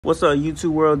What's up,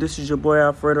 YouTube world? This is your boy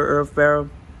Alfredo Earl Farrell,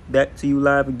 back to you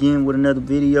live again with another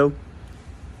video.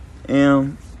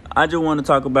 And I just want to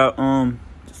talk about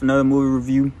just another movie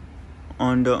review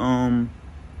on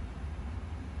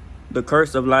the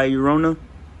Curse of La Llorona.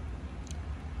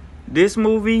 This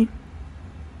movie,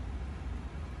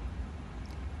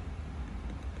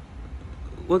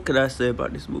 what could I say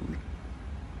about this movie?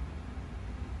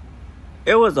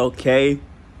 It was okay.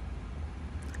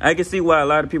 I can see why a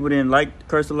lot of people didn't like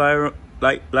Curse of La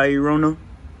Llorona.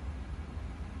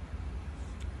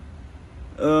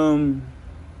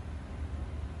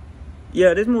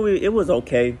 Yeah, this movie, it was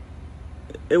okay.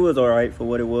 It was alright for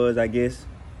what it was, I guess.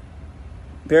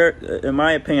 In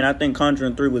my opinion, I think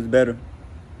Conjuring 3 was better.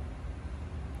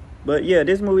 But yeah,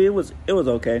 this movie, it was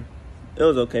okay. It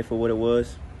was okay for what it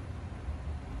was.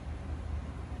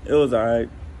 It was alright.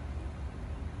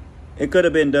 It could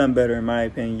have been done better, in my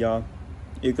opinion, y'all.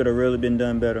 It could have really been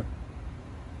done better.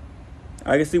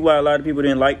 I can see why a lot of people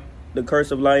didn't like The Curse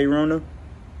of La Llorona,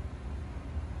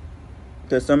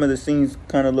 because some of the scenes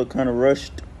kind of look kind of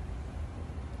rushed.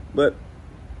 But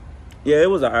yeah, it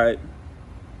was alright.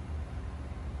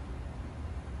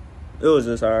 It was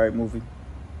just alright movie.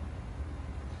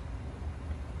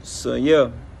 So yeah,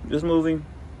 this movie,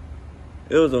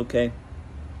 it was okay.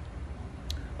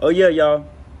 Oh yeah, y'all.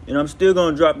 And I'm still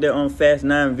going to drop that Fast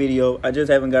 9 video. I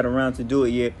just haven't got around to do it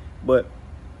yet. But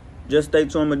just stay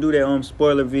tuned. I'm going to do that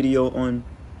spoiler video on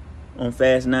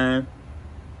Fast 9.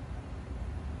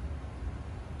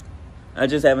 I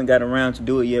just haven't got around to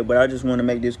do it yet. But I just want to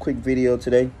make this quick video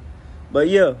today. But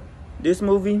yeah, this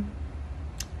movie,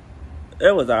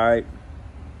 it was alright.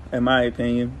 In my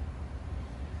opinion.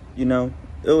 You know,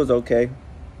 it was okay.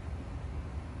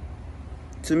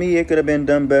 To me, it could have been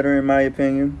done better, in my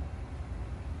opinion.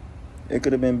 It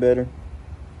could have been better.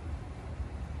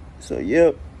 So,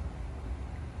 yep.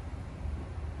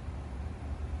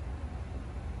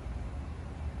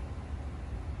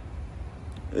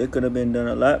 It could have been done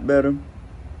a lot better.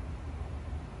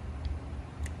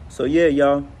 So, yeah,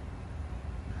 y'all.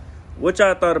 What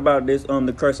y'all thought about this,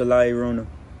 The Curse of La Llorona?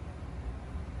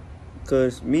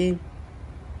 Because me,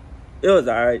 it was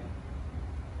alright.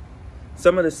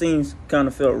 Some of the scenes kind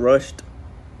of felt rushed,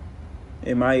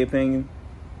 in my opinion.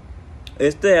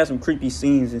 It still has some creepy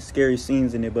scenes and scary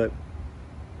scenes in it, but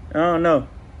I don't know.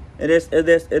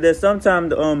 There's sometimes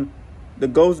the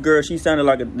ghost girl, she sounded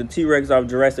like the T-Rex off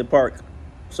Jurassic Park.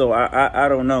 So I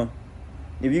don't know.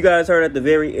 If you guys heard at the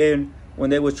very end when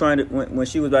they was trying to when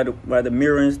she was by the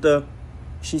mirror and stuff,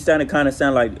 she sounded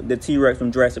like the T-Rex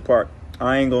from Jurassic Park.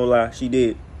 I ain't gonna lie, she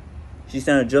did. She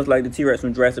sounded just like the T-Rex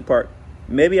from Jurassic Park.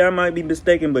 Maybe I might be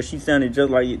mistaken, but she sounded just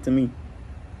like it to me.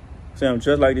 Sounded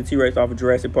just like the T-Rex off of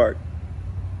Jurassic Park.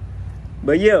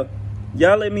 But yeah,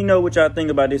 y'all let me know what y'all think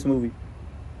about this movie.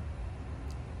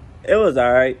 It was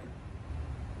alright.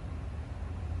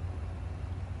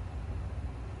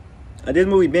 This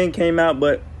movie been came out,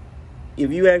 but if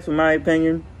you ask for my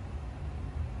opinion,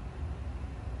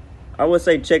 I would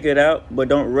say check it out, but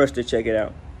don't rush to check it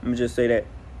out. I'm gonna just say that.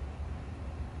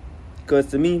 Because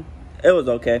to me, it was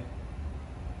okay.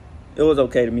 It was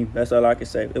okay to me. That's all I can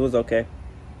say. It was okay.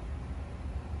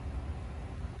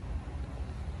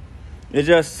 It's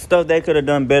just stuff they could have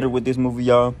done better with this movie,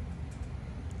 y'all.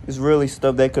 It's really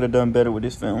stuff they could have done better with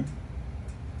this film.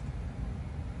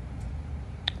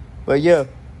 But yeah,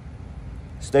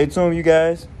 stay tuned, you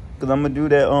guys, because I'm gonna do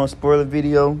that spoiler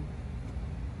video.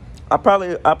 I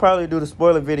probably do the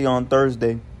spoiler video on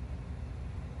Thursday.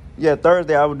 Yeah,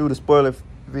 Thursday I will do the spoiler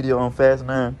video on Fast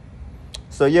 9.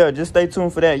 So yeah, just stay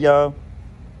tuned for that, y'all.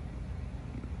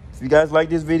 If you guys like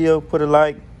this video, put a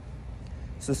like,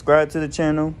 subscribe to the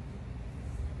channel,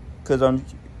 because I'm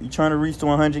trying to reach to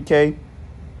 100K.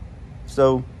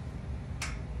 So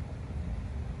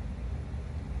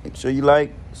make sure you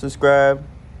like, subscribe,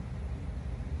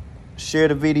 share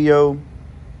the video,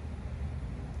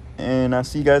 and I'll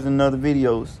see you guys in other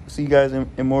videos. See you guys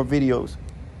in more videos.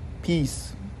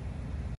 Peace.